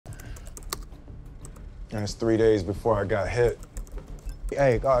That's 3 days before I got hit.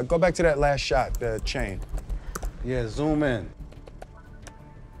 Hey, go back to that last shot, the chain. Yeah, zoom in.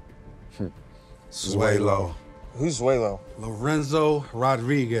 Zway-Lo. Who's Zway-Lo? Lorenzo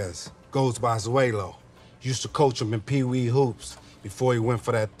Rodriguez. Goes by Zway-Lo. Used to coach him in Pee Wee hoops before he went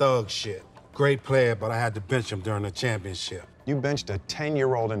for that thug shit. Great player, but I had to bench him during the championship. You benched a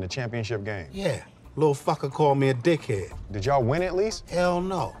 10-year-old in the championship game? Yeah. Little fucker called me a dickhead. Did y'all win at least? Hell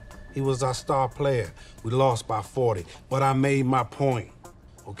no. He was our star player. We lost by 40, but I made my point.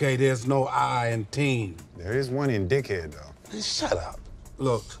 Okay, there's no I in team. There is one in dickhead, though. Man, shut up.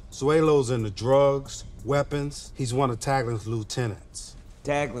 Look, Zway-Lo's into drugs, weapons. He's one of Taglin's lieutenants.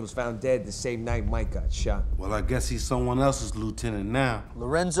 Taglin was found dead the same night Mike got shot. Well, I guess he's someone else's lieutenant now.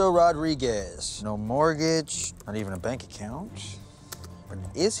 Lorenzo Rodriguez. No mortgage, not even a bank account. But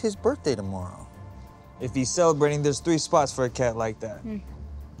it is his birthday tomorrow. If he's celebrating, there's 3 spots for a cat like that.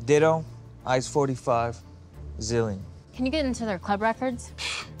 Ditto, Ice 45, Zillion. Can you get into their club records?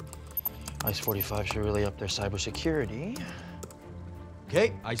 Ice 45 should really up their cybersecurity.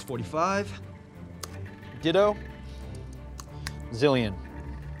 Okay, Ice 45. Ditto, Zillion.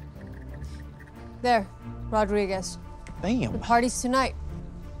 There, Rodriguez. Bam. The party's tonight.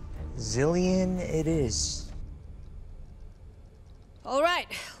 Zillion it is. All right,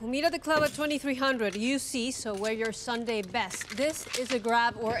 we'll meet at the club at 2300 UC, so wear your Sunday best. This is a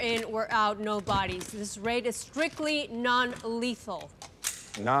grab, we're in, we're out, no bodies. This raid is strictly non-lethal.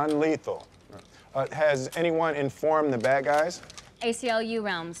 Non-lethal. Has anyone informed the bad guys? ACLU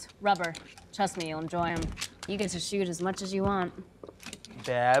rounds, rubber. Trust me, you'll enjoy them. You get to shoot as much as you want.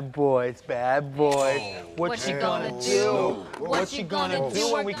 Bad boys, bad boys. What you gonna do? What you gonna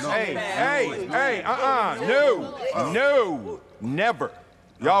do when we come back? Hey, no, never.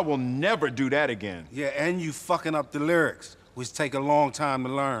 Y'all will never do that again. Yeah, and you fucking up the lyrics, which take a long time to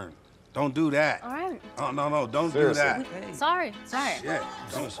learn. Don't do that. All right. Oh, no, don't Seriously. do that. Sorry. Yeah,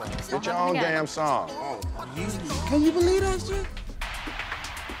 don't. Get your own damn song. Can you believe that shit?